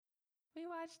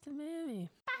watched the movie.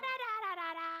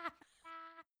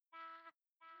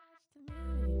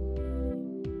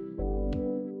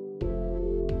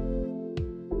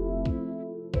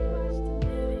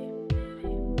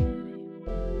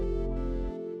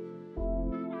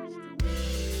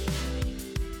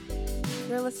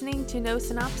 You're listening to No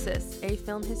Synopsis, a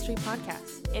film history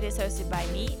podcast. It is hosted by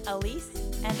me, Elise,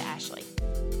 and Ashley.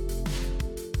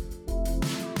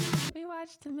 We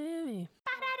watched the movie.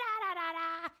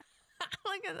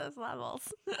 Look at those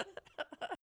levels.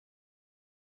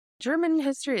 German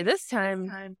history, this time,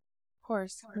 of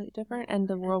course, completely different, end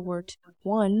of World War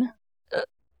I.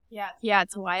 Yeah,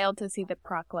 it's wild to see the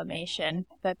proclamation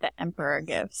that the emperor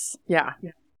gives. Yeah.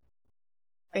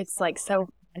 It's like so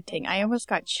haunting. I almost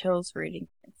got chills reading.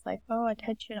 It's like, oh,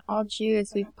 attention all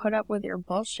Jews, we've put up with your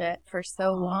bullshit for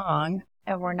so long,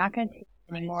 and we're not going to take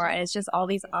it anymore. And it's just all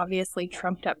these obviously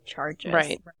trumped up charges.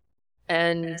 Right.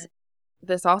 And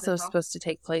this also is supposed to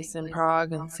take place in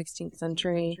Prague in the 16th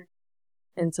century.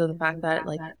 And so the fact that,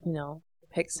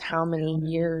 depicts how many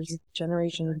years,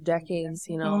 generations, decades,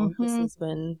 this has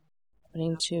been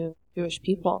happening to Jewish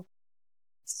people.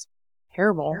 It's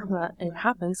terrible that it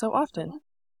happens so often.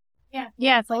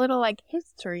 Yeah, it's a little like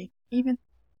history, even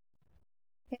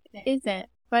if it isn't,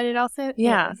 but it also is.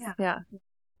 Yeah.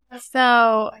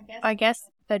 So I guess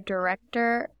the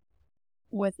director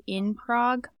was in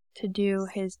Prague to do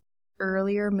his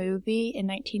earlier movie in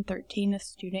 1913, A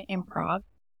Student in Prague,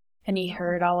 and he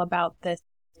heard all about this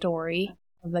story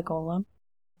of the Golem,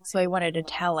 so he wanted to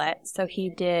tell it. So he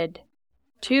did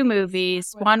 2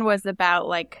 movies. One was about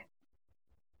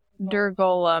Der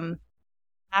Golem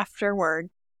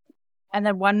afterward, and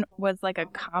then one was like a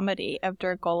comedy of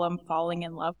Der Golem falling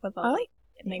in love with a lady,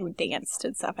 and they danced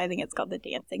and stuff. I think it's called The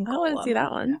Dancing Golem. I want to see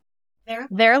that one.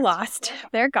 They're lost.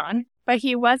 They're gone. But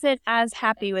he wasn't as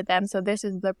happy with them, so this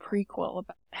is the prequel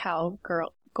about how Der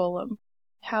Golem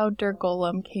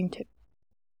came to.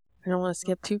 I don't want to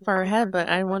skip too far ahead, but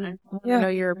I want to know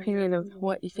your opinion of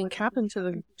what you think happened to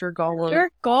the Der Golem. Der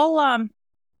Golem.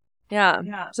 Yeah.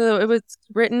 So it was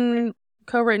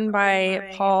co-written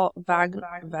by Paul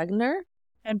Wagner.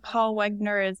 And Paul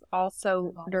Wagner is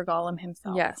also Der Golem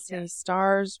himself. Yes, he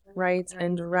stars, writes,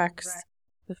 and directs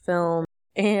the film.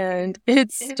 And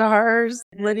it stars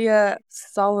Lydia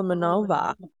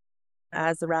Solomonova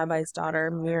as the rabbi's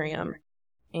daughter, Miriam.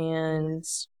 And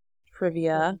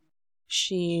trivia,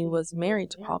 she was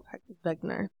married to Paul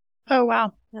Wagner. Oh,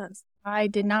 wow. Yes. I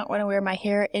did not want to wear my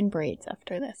hair in braids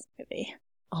after this movie.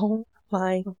 Oh,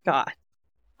 my God.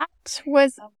 That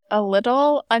was a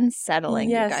little unsettling,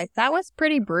 yes. You guys. That was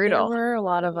pretty brutal. There were a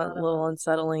lot of little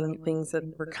unsettling things that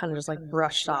were kind of just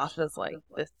brushed off as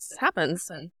this happens.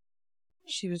 And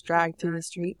she was dragged through the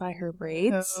street by her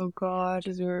braids. Oh, God.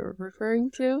 As we were referring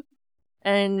to.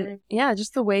 And yeah,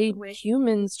 just the way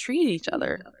humans treat each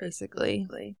other, basically.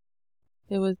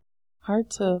 It was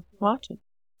hard to watch it.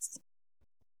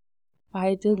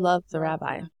 I did love the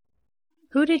rabbi.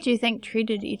 Who did you think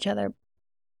treated each other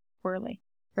poorly?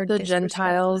 Or the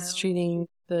Gentiles treating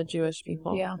the Jewish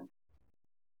people. Yeah.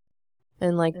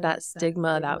 And that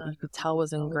stigma that you could tell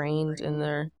was ingrained in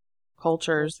their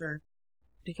cultures.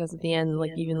 Because at the end,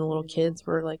 even the little kids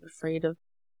were afraid of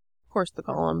course, the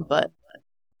Golem, but I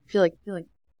feel like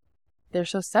they're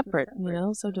so separate,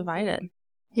 so divided.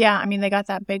 Yeah, I mean, they got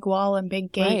that big wall and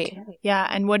big gate. Right. Yeah,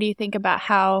 and what do you think about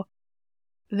how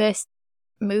this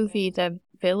movie, the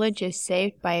village is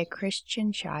saved by a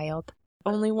Christian child?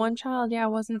 Only one child,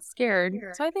 wasn't scared.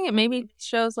 So I think it maybe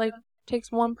shows,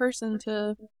 takes one person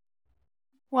to...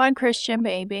 One Christian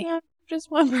baby. Yeah, just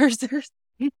one person.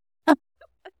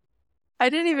 I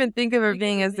didn't even think of her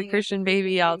being as the Christian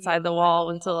baby outside the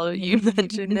wall until you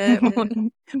mentioned it.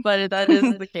 But that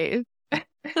is the case.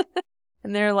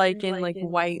 And they're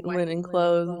in white linen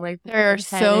clothes. They're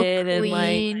so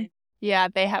clean. And, yeah,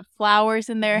 they have flowers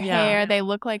in their hair. They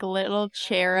look like little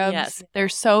cherubs. Yes. They're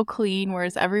so clean,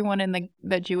 whereas everyone in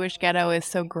the Jewish ghetto is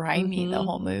so grimy the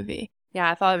whole movie. Yeah,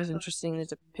 I thought it was interesting, the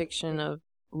depiction of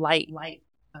light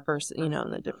versus, in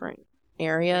the different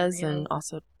areas, and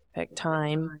also depict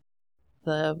time.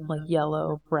 The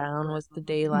yellow, brown was the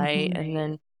daylight, and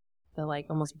then the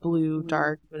almost blue,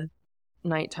 dark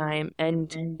nighttime,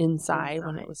 and inside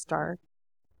when it was dark.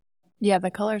 Yeah, the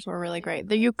colors were really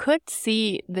great. You could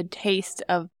see the taste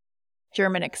of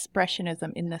German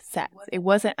Expressionism in the sets. It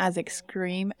wasn't as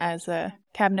extreme as a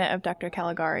Cabinet of Dr.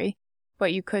 Caligari,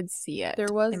 but you could see it.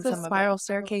 There was the spiral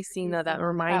staircase scene that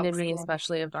reminded me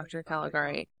especially of Dr.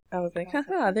 Caligari. I was like,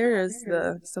 haha, there is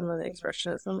some of the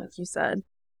Expressionism, like you said.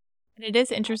 And it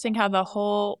is interesting how the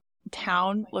whole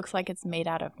town looks like it's made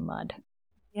out of mud.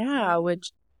 Yeah,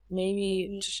 which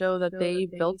maybe to show that they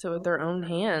built it with their own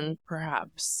hand,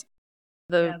 perhaps.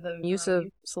 The use of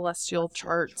celestial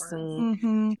charts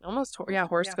and almost,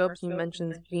 horoscope. He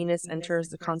mentions Venus enters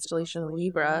the constellation of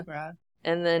Libra.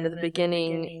 And then at the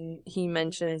beginning, he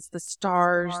mentions the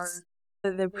stars.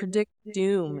 They predict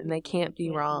doom and they can't be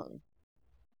wrong.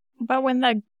 But when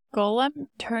the golem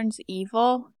turns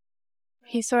evil,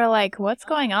 he's sort of like, what's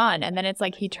going on? And then it's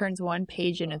like he turns one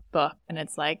page in his book and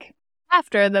it's like,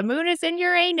 after the moon is in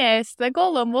Uranus, the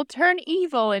golem will turn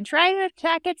evil and try to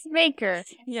attack its maker.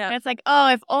 Yeah. And it's like, oh,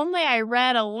 if only I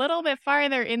read a little bit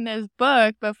farther in this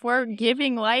book before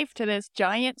giving life to this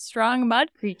giant, strong mud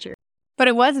creature. But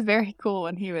it was very cool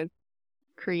when he was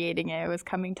creating it. It was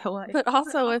coming to life. But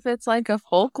also, if it's like a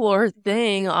folklore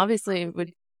thing, obviously it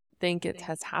would think it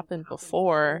has happened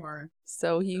before.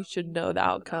 So he should know the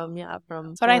outcome,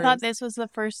 from But I thought this was the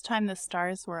first time the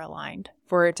stars were aligned.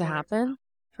 For it to happen?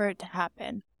 For it to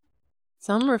happen.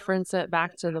 Some reference it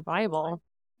back to the Bible.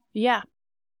 Yeah.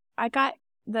 I got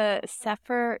the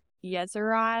Sefer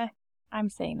Yezirai. I'm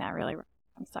saying that really wrong.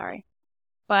 I'm sorry.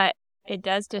 But it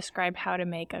does describe how to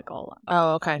make a golem.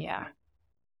 Oh, okay. Yeah.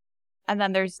 And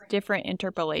then there's different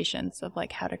interpolations of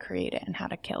like how to create it and how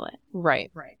to kill it.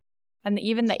 Right. And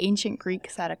even the ancient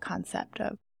Greeks had a concept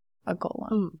of a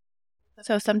golem.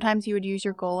 So sometimes you would use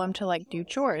your golem to like do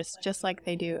chores, just like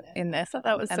they do in this.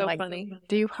 That was so like, funny.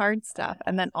 Do hard stuff.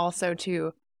 And then also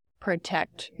to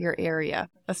protect your area,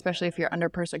 especially if you're under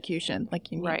persecution,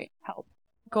 like you need help.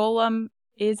 Golem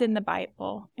is in the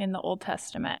Bible, in the Old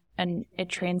Testament, and it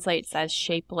translates as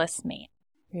shapeless man.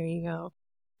 There you go.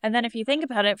 And then if you think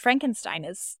about it, Frankenstein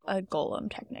is a golem,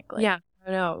 technically. Yeah,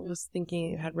 I know. I was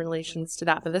thinking it had relations to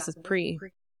that, but this is pre.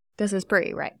 This is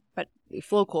pre, right. But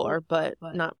folklore, but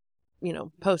not,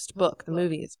 post-book. The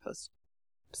movie is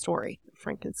post-story,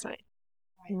 Frankenstein.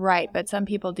 Right, but some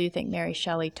people do think Mary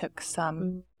Shelley took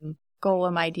some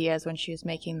golem ideas when she was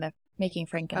making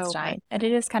Frankenstein. Okay. And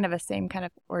it is kind of the same kind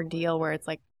of ordeal where it's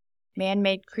like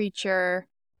man-made creature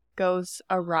goes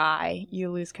awry, you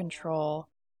lose control.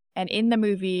 And in the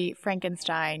movie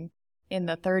Frankenstein in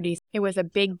the 30s, it was a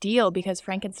big deal because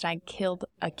Frankenstein killed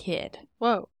a kid.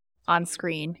 Whoa. On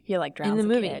screen. He drowns in the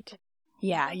movie. Kid.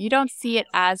 Yeah, you don't see it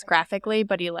as graphically,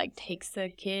 but he takes the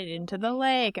kid into the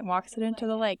lake and walks it into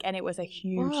the lake. And it was a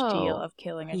huge deal of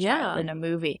killing a child in a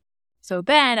movie. So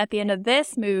then at the end of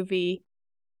this movie,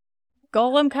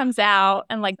 Golem comes out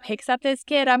and picks up this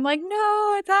kid. I'm like,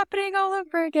 no, it's happening all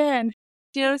over again.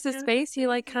 Do you notice his face? He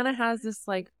kind of has this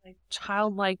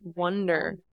childlike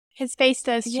wonder. His face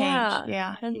does change.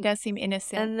 Yeah. He does seem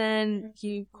innocent. And then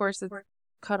he, of course, is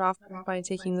cut off by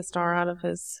taking the star out of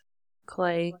his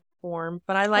clay form.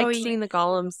 But I like seeing the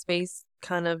Golem's face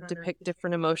kind of depict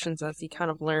different emotions as he kind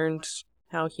of learned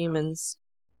how humans,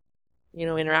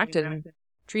 interacted and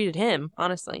treated him,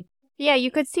 honestly. Yeah,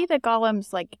 you could see the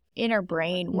Golem's inner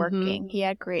brain working. He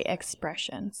had great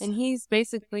expressions. And he's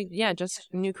basically, just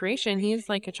a new creation. He's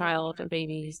like a child, a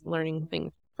baby. He's learning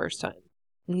things first time.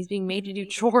 And he's being made to do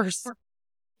chores.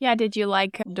 Yeah, did you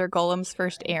like Der Golem's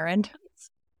first errand?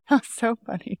 That's so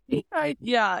funny.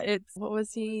 What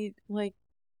was he,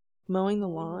 mowing the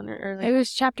lawn? Or It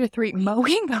was chapter 3,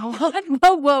 mowing the lawn?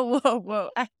 Whoa.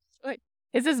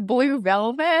 Is this Blue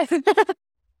Velvet?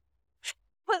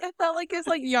 I felt like it's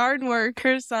yard work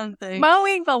or something.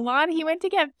 Mowing the lawn. He went to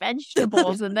get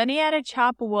vegetables, and then he had to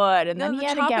chop wood, and then he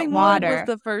had to get water. Wood was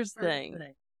the first thing.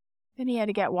 Then he had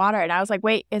to get water, and I was like,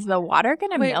 "Wait, is the water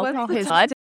gonna melt all his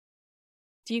blood?"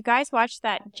 Do you guys watch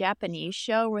that Japanese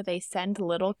show where they send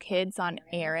little kids on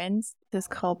errands? It's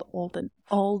called Old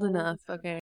Enough.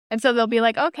 Okay. And so they'll be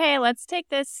like, okay, let's take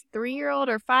this 3-year-old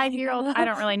or 5-year-old. I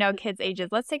don't really know kids' ages.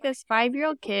 Let's take this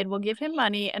 5-year-old kid. We'll give him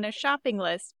money and a shopping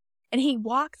list. And he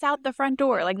walks out the front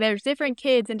door. There's different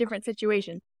kids in different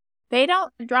situations. They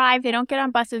don't drive. They don't get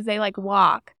on buses. They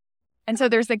walk. And so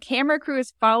there's the camera crew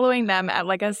is following them at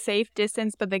a safe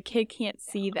distance, but the kid can't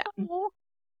see them.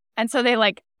 And so they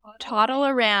toddle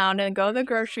around and go to the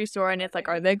grocery store. And it's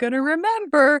are they going to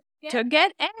remember to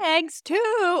get eggs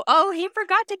too? Oh, he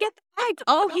forgot to get the eggs.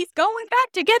 Oh, he's going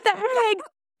back to get the eggs.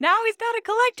 Now he's got to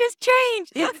collect his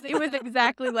change. It was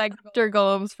exactly like Der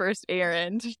Golem's first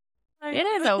errand. It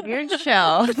is a weird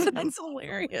show. That's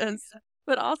hilarious.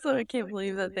 But also, I can't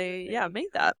believe that they, made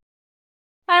that.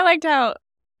 I liked how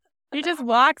he just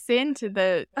walks into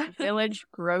the village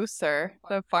grocer,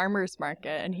 the farmer's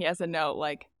market, and he has a note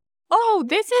oh,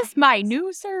 this is my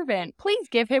new servant. Please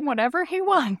give him whatever he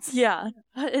wants. Yeah.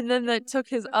 And then that took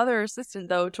his other assistant,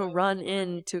 though, to run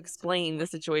in to explain the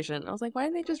situation. I was like, why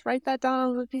didn't they just write that down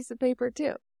on a piece of paper,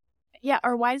 too? Yeah,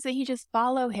 or why doesn't he just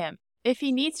follow him? if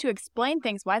he needs to explain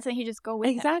things, why doesn't he just go with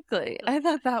it? Exactly. I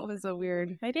thought that was a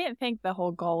weird. I didn't think the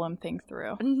whole Golem thing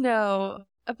through. No,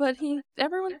 but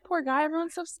poor guy,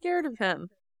 everyone's so scared of him.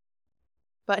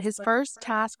 But his first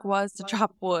task was to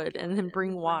chop wood and then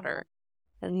bring water.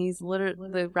 And he's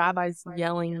literally, the rabbi's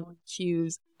yelling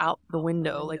cues out the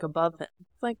window, like above him.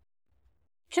 It's like,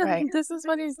 Right. this is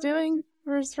what he's doing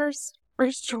for his first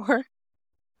chore.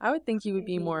 I would think he would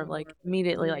be more of like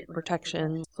immediately like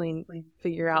protection,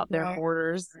 figure out their Right.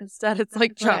 borders. Instead, it's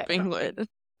like chopping wood.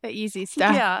 The easy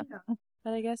stuff. Yeah.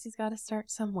 But I guess he's got to start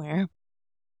somewhere.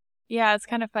 Yeah, it's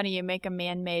kind of funny. You make a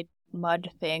man-made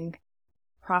mud thing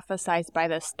prophesized by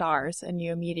the stars, and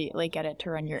you immediately get it to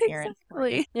run your errands.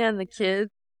 Exactly. Yeah, and the kids,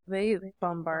 they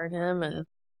bombard him and,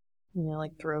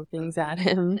 like throw things at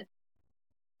him.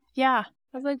 Yeah.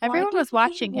 I was like, everyone was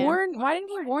watching him. Why didn't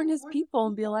he warn his people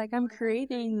and be like, I'm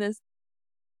creating this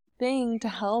thing to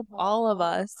help all of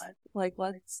us. Like,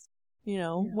 let's,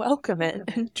 welcome it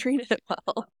and treat it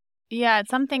well. Yeah,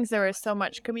 some things there was so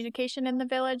much communication in the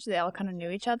village. They all kind of knew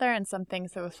each other. And some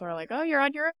things it was sort of like, oh, you're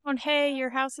on your own. Hey, your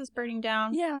house is burning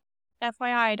down. Yeah.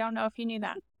 FYI, I don't know if you knew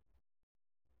that.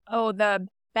 Oh, the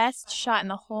best shot in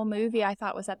the whole movie I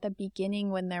thought was at the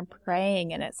beginning when they're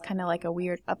praying. And it's kind of like a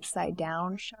weird upside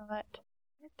down shot.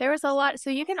 There was a lot. So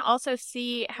you can also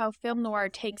see how film noir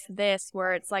takes this,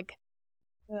 where it's like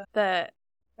the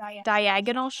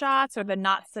diagonal shots or the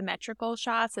not symmetrical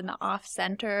shots in the off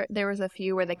center. There was a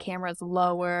few where the camera's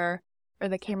lower or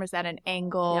the camera's at an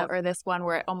angle, or this one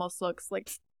where it almost looks like.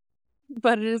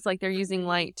 But it is like they're using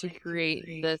light to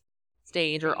create the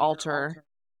stage or altar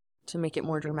to make it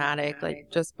more dramatic,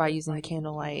 like just by using the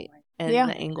candlelight and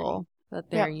the angle that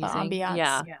they're using. The ambiance.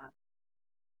 Yeah.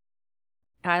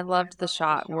 I loved the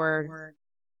shot where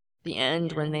the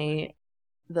end when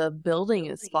the building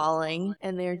is falling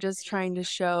and they're just trying to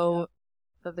show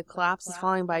that the collapse is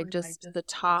falling by just the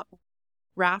top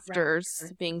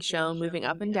rafters being shown moving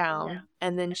up and down,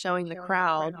 and then showing the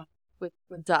crowd with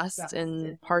dust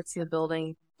and parts of the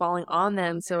building falling on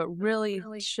them. So it really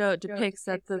depicts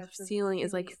that the ceiling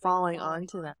is like falling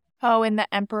onto them. Oh, and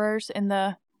the emperors in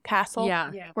the castle,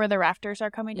 where the rafters are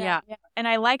coming down. Yeah. And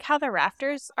I like how the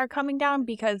rafters are coming down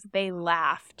because they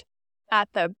laughed at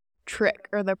the trick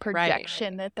or the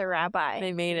projection that the rabbi.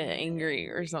 They made it angry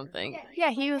or something. Yeah,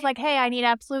 he was like, hey, I need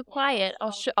absolute quiet.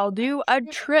 I'll do a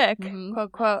trick,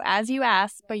 quote, quote, as you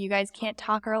asked, but you guys can't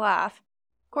talk or laugh.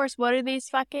 Of course, what do these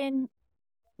fucking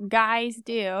guys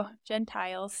do?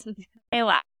 Gentiles. They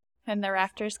laugh. And the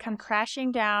rafters come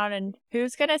crashing down, and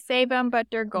who's going to save them but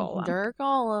Der Golem? Der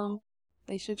Golem.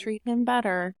 They should treat him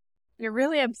better. You're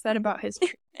really upset about his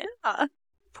treatment.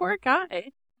 Poor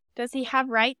guy. Does he have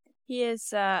rights? He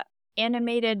is an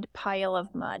animated pile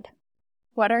of mud.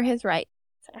 What are his rights,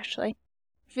 Ashley?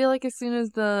 I feel like as soon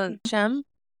as the gem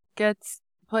gets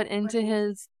put into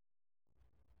his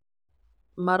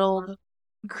muddled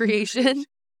creation,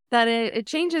 that it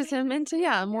changes him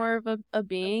into, more of a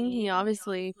being. He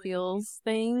obviously feels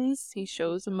things. He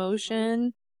shows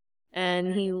emotion.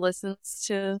 And he listens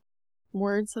to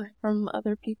words from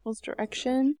other people's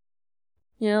direction.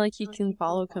 Like he can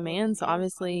follow commands. So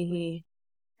obviously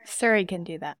Surrey can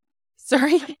do that.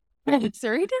 Surrey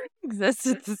didn't exist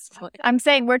at this point. I'm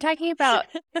saying we're talking about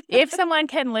if someone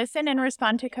can listen and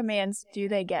respond to commands, do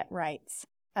they get rights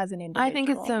as an individual? I think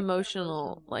it's the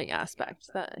emotional aspect.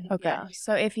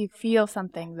 So if you feel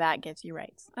something, that gives you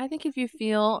rights. I think if you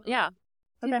feel,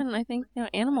 even I think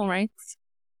animal rights,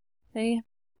 they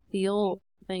feel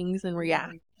things and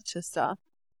react to stuff.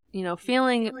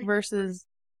 Feeling versus,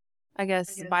 I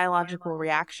guess, biological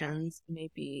reactions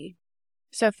maybe.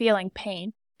 So feeling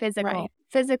pain,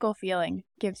 physical feeling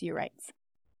gives you rights.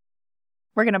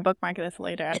 We're going to bookmark this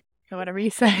later. So whatever you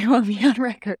say will be on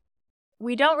record.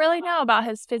 We don't really know about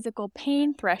his physical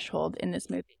pain threshold in this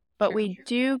movie, but we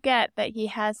do get that he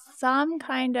has some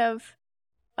kind of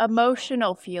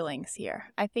emotional feelings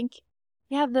here. I think.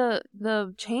 Yeah,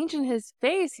 the change in his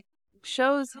face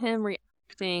shows him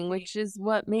reacting, which is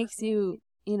what makes you,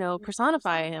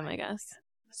 personify him, I guess.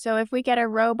 So if we get a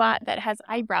robot that has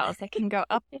eyebrows that can go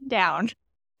up and down.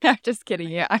 I'm just kidding.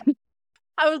 Yeah.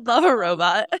 I would love a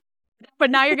robot.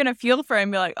 But now you're going to feel for him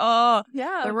and be like, oh,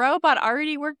 yeah, the robot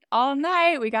already worked all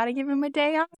night. We got to give him a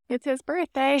day off. It's his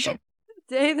birthday. The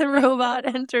day the robot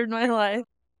entered my life.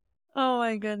 Oh,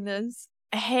 my goodness.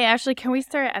 Hey, Ashley, can we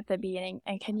start at the beginning?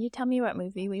 And can you tell me what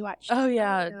movie we watched? Oh,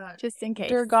 yeah. Just in case.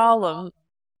 Der Golem.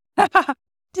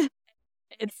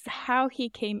 It's how he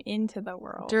came into the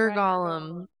world. Der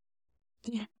Golem.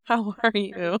 How are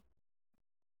you?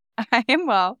 I am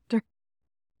well.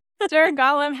 Der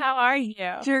Golem, how are you?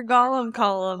 Der Golem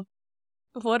column.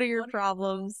 What are your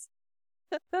problems?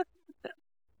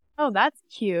 Oh, that's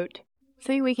cute.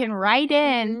 See, we can write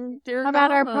in Dear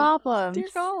about our Golem. problems. Dear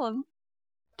Golem.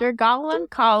 Dear Golem,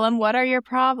 column, what are your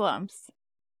problems?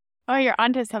 Oh, you're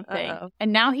onto something. Uh-oh.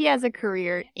 And now he has a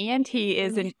career, and he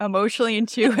is emotionally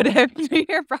intuitive to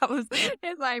your problems.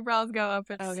 His eyebrows go up.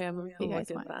 Okay, I'm going to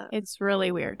look at that. It's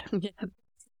really weird.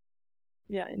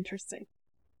 Yeah, interesting.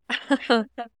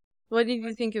 What did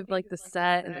you think of like the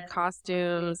set and the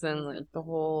costumes and like the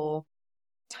whole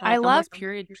time? I love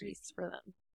period piece for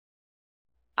them.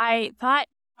 I thought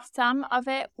some of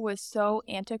it was so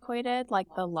antiquated, like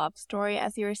the love story,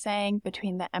 as you were saying,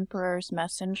 between the emperor's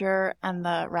messenger and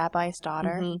the rabbi's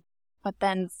daughter. Mm-hmm. But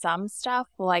then some stuff,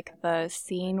 like the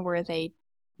scene where they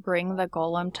bring the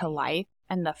golem to life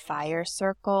and the fire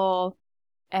circle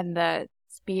and the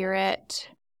spirit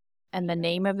and the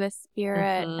name of the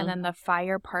spirit and then the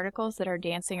fire particles that are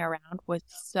dancing around was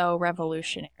so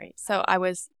revolutionary. So I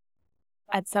was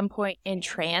at some point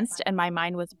entranced and my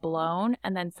mind was blown,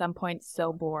 and then some point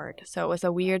so bored. So it was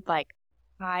a weird like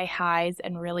high highs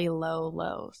and really low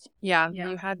lows. Yeah.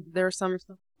 There were some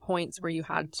points where you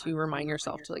had to remind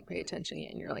yourself to like pay attention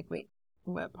and you're like, wait,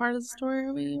 what part of the story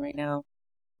are we right now?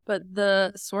 But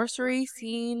the sorcery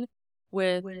scene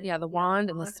with the wand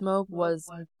and the smoke was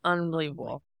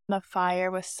unbelievable. The fire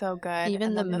was so good.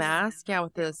 Even the mask,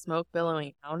 with the smoke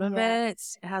billowing out of it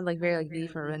had like very like V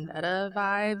for Vendetta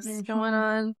vibes going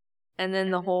on. And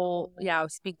then the whole,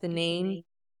 speak the name.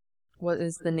 What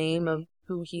is the name of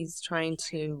who he's trying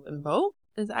to invoke?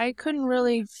 I couldn't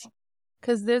really,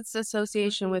 because there's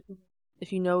association with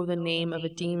if you know the name of a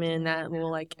demon that will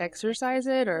like exorcise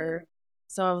it, or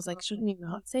so I was like, shouldn't you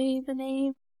not say the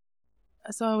name?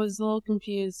 So I was a little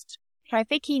confused. I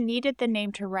think he needed the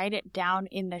name to write it down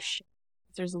in the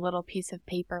there's a little piece of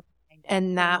paper behind it.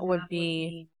 And that would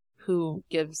be who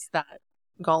gives that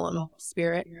golem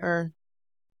spirit or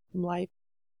life?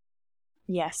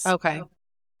 Yes. Okay.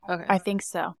 I think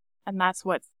so. And that's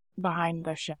what's behind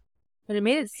the show. But it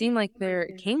made it seem like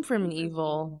it came from an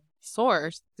evil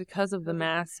source because of the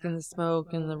mask and the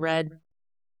smoke and the red,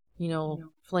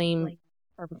 flame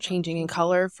or changing in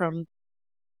color from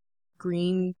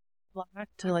green black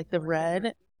to like the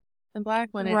red and black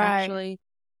when it actually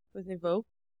was evoked.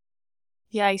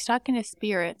 Yeah, he's talking to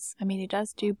spirits. I mean, he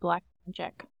does do black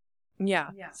magic.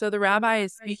 Yeah. So the rabbi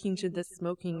is speaking to the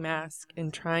smoking mask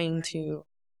and trying to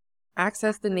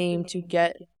access the name to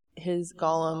get his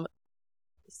golem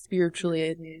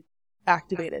spiritually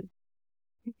activated.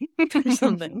 Or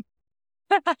something.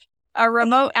 A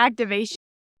remote activation.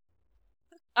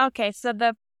 Okay, so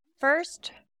the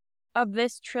first of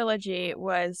this trilogy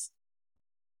was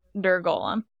Der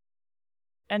Golem.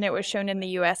 And it was shown in the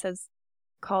U.S. as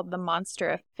called The Monster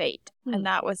of Fate. And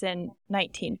that was in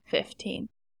 1915.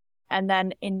 And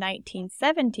then in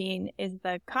 1917 is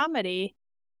the comedy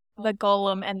The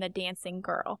Golem and the Dancing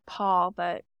Girl. Paul,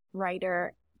 the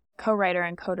co-writer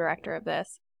and co-director of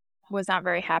this, was not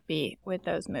very happy with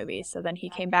those movies. So then he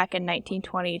came back in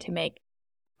 1920 to make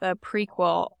the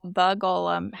prequel, The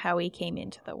Golem, How He Came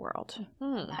into the World.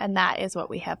 And that is what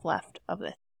we have left of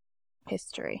the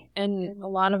history. And a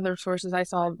lot of their sources I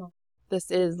saw,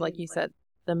 this is, like you said,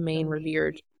 the main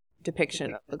revered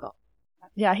depiction of the golem.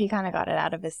 Yeah, he kind of got it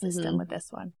out of his system with this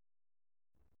one.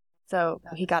 So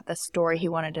he got the story he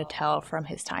wanted to tell from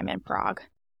his time in Prague.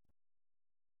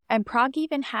 And Prague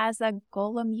even has a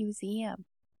Golem museum.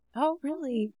 Oh,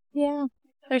 really? Yeah.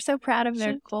 They're so proud of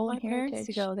their Golem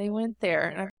heritage. They went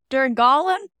there. During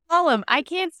Golem, I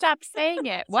can't stop saying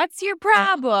it. What's your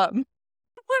problem?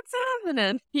 What's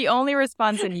happening? He only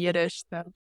responds in Yiddish,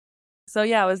 though. So,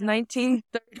 it was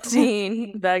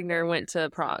 1913. Wagner went to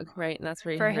Prague, right? And that's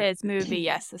where for his movie,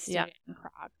 yes, The Student in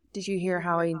Prague. Did you hear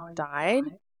how he died?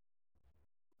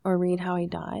 Or read how he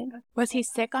died? Was he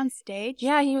sick on stage?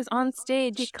 Yeah, he was on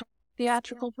stage,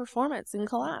 theatrical performance, and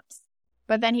collapsed.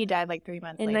 But then he died like 3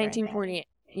 months later. In 1948.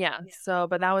 Yeah. So,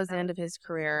 but that was the end of his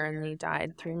career, and he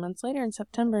died 3 months later in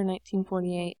September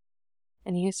 1948.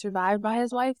 And he was survived by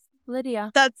his wife,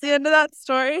 Lydia. That's the end of that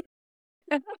story.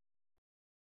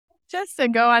 Just to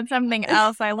go on something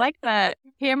else, I like the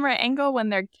camera angle when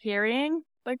they're carrying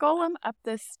the golem up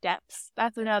the steps.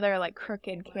 That's another like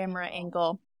crooked camera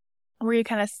angle where you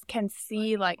kind of can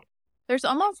see like there's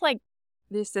almost like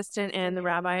the assistant and the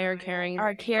rabbi are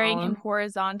carrying him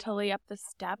horizontally up the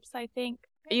steps, I think.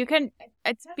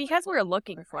 It's because we're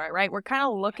looking for it, right? We're kind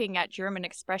of looking at German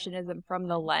Expressionism from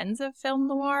the lens of film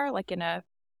noir, like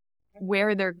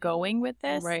where they're going with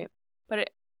this. Right.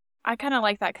 But I kind of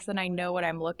like that because then I know what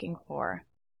I'm looking for.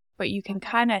 But you can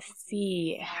kind of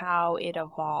see how it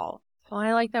evolved. Well,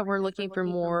 I like that we're looking for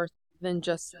more than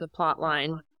just the plot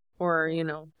line or, you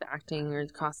know, the acting or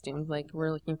the costumes. Like,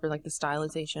 we're looking for, like, the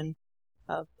stylization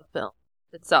of the film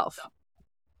itself.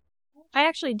 I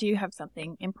actually do have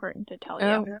something important to tell you.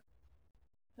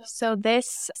 Oh. So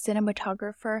this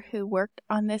cinematographer who worked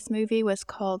on this movie was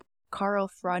called Karl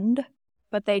Freund,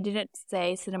 but they didn't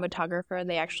say cinematographer.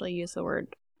 They actually used the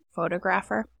word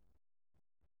photographer.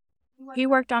 He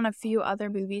worked on a few other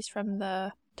movies from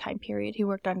the time period. He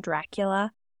worked on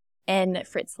Dracula and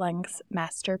Fritz Lang's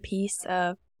masterpiece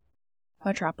of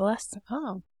Metropolis.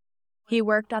 Oh. He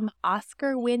worked on the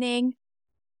Oscar-winning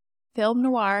film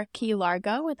noir Key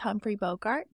Largo with Humphrey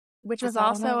Bogart, which was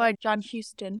also a John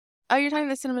Huston. Oh, you're talking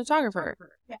the cinematographer.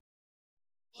 Yeah.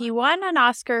 He won an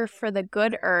Oscar for The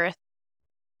Good Earth.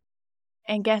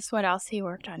 And guess what else he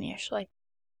worked on, Ashley?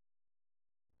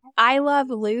 I Love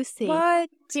Lucy. What?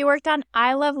 He worked on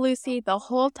I Love Lucy the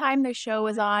whole time the show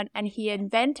was on, and he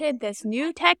invented this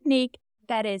new technique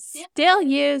that is still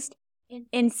used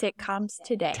in sitcoms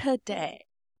today.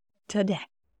 Today.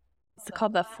 It's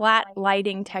called the flat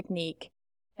lighting technique.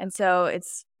 And so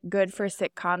it's good for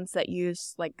sitcoms that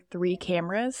use like 3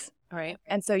 cameras. All right.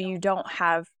 And so you don't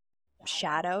have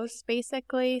shadows,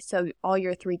 basically. So all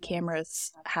your 3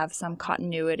 cameras have some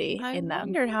continuity in them. I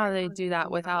wondered how they do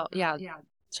that without,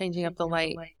 changing up the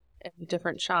light in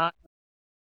different shots.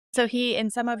 So in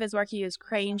some of his work, he used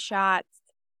crane shots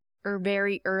or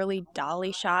very early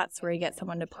dolly shots where he gets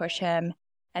someone to push him.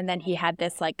 And then he had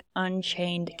this like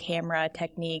unchained camera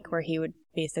technique where he would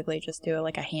basically just do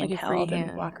like a handheld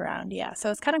and walk around. Yeah.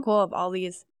 So it's kind of cool of all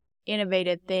these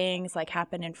innovative things like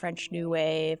happen in French New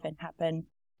Wave and happen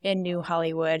in New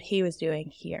Hollywood. He was doing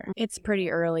here. It's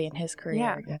pretty early in his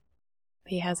career. Yeah.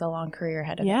 He has a long career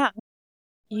ahead of him. Yeah.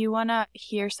 You want to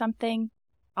hear something?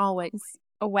 Always.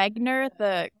 Wegner,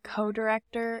 the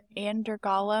co-director, and Der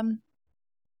Golem,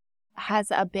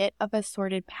 has a bit of a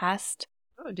sordid past.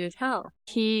 Oh, do tell.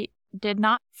 He did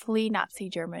not flee Nazi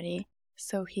Germany,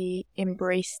 so he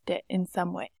embraced it in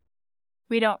some way.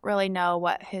 We don't really know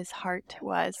what his heart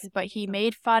was, but he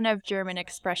made fun of German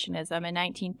Expressionism in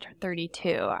 1932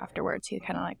 afterwards. He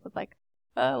kind of was like,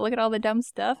 oh, look at all the dumb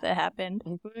stuff that happened.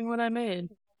 Including what I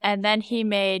made. And then he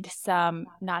made some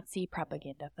Nazi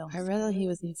propaganda films. I read that he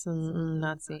was in some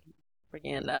Nazi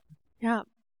propaganda. Yeah.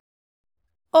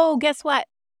 Oh, guess what?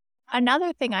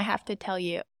 Another thing I have to tell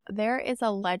you. There is a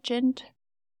legend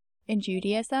in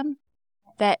Judaism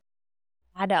that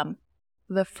Adam,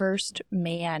 the first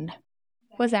man,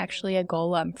 was actually a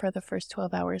golem for the first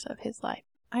 12 hours of his life.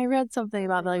 I read something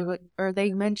about that, or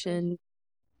they mentioned,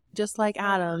 just like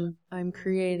Adam, I'm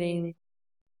creating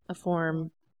a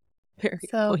form.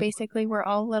 So basically, we're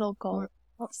all little golems.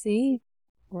 See?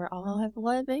 We're all have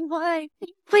living life.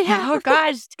 Oh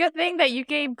gosh, good thing that you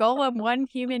gave Golem one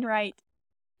human right.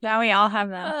 Now we all have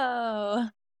them. Oh.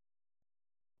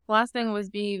 Last thing was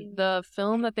the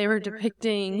film that they were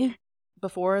depicting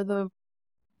before the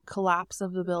collapse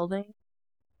of the building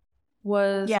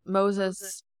was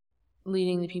Moses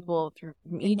leading the people through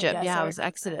Egypt. Yeah, it was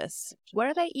Exodus. What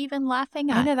are they even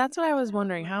laughing at? I know, that's what I was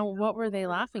wondering. What were they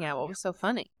laughing at? What was so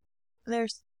funny?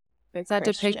 Is that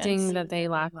depicting that they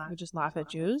just laugh at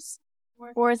Jews?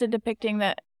 Or is it depicting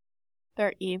that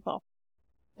they're evil?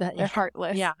 That they're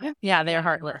heartless. Yeah, they're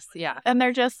heartless. Yeah. And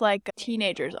they're just like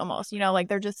teenagers almost, like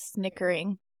they're just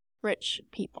snickering rich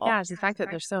people. Yeah, it's the fact that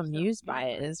they're so amused by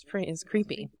it is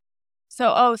creepy.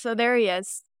 So there he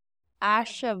is.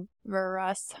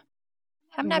 Ashavarus.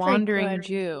 I'm not Wandering very good.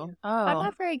 Jew. Oh. I'm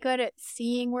not very good at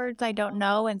seeing words I don't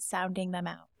know and sounding them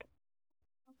out.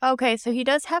 Okay, so he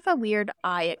does have a weird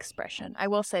eye expression. I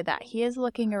will say that. He is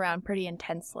looking around pretty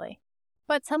intensely.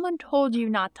 But someone told you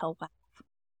not to laugh.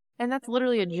 And that's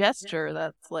literally a gesture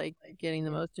that's like getting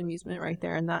the most amusement right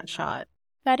there in that shot.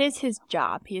 That is his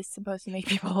job. He is supposed to make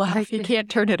people laugh. He can't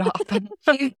turn it off.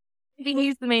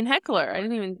 He's the main heckler. I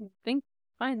didn't even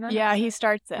find that. Yeah, he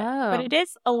starts it. Oh. But it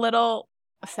is a little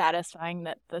satisfying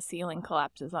that the ceiling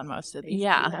collapses on most of these.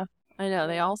 Yeah, people. I know.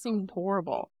 They all seem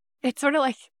horrible. It's sort of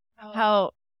like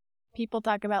how people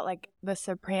talk about like The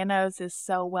Sopranos is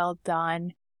so well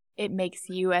done. It makes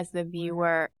you as the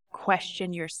viewer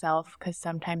question yourself because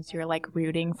sometimes you're like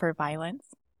rooting for violence.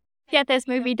 Yet this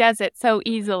movie does it so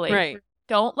easily. Right.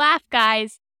 Don't laugh,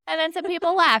 guys. And then some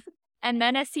people laugh. And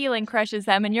then a ceiling crushes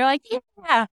them and you're like,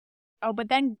 yeah. Oh, but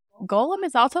then Golem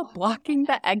is also blocking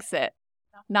the exit,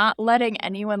 not letting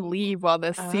anyone leave while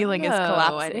the ceiling is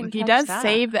collapsing. He does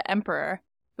save the emperor.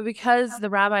 But because the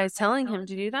rabbi is telling him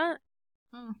to do that,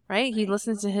 right? He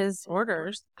listens to his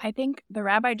orders. I think the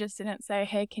rabbi just didn't say,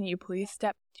 hey, can you please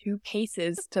step 2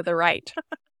 paces to the right?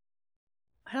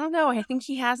 I don't know. I think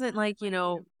he hasn't,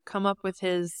 come up with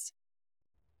his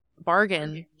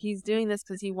bargain. He's doing this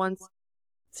because he wants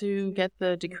to get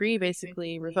the decree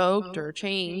basically revoked or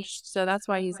changed. So that's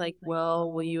why he's like,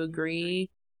 well, will you agree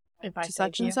If I to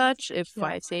such save and you. such if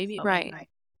I save you? Right.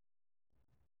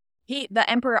 The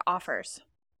emperor offers.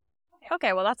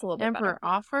 Okay, well that's a little bit Emperor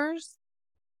offers,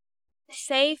 better.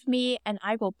 Save me and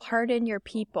I will pardon your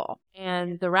people.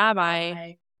 and the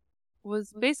rabbi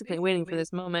was basically waiting for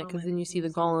this moment, because then you see the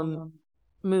golem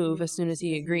move as soon as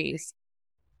he agrees.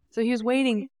 So he was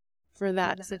waiting for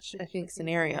that such, I think,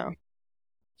 scenario.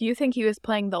 Do you think he was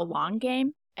playing the long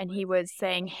game and he was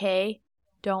saying, hey,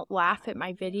 don't laugh at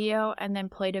my video, and then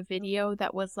played a video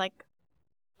that was like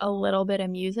a little bit of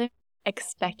music,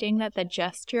 expecting that the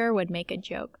gesture would make a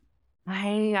joke?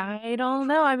 I don't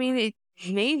know. I mean,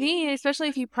 maybe, especially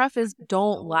if you preface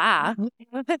 "don't laugh,"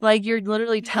 like you're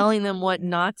literally telling them what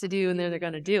not to do, and they're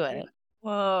going to do it.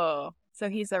 Whoa. So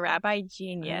he's a rabbi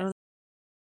genius.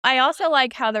 I also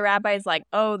like how the rabbi's like,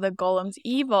 oh, the golem's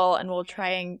evil and will try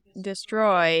and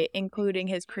destroy, including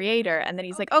his creator. And then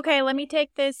he's like, okay, let me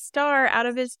take this star out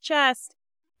of his chest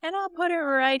and I'll put it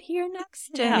right here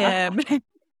next to him.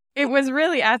 It was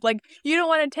really like, you don't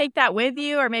want to take that with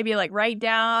you, or maybe like write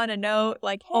down a note,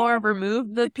 like, or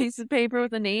remove the piece of paper with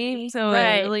the name so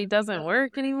it really doesn't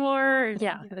work anymore.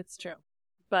 Yeah, that's true.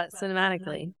 But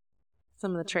cinematically,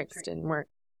 some of the tricks didn't work.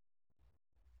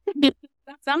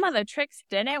 Some of the tricks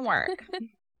didn't work.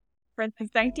 For the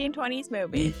 1920s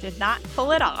movie, did not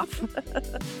pull it off.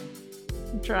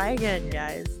 Try again,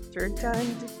 guys. Third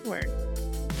time didn't work.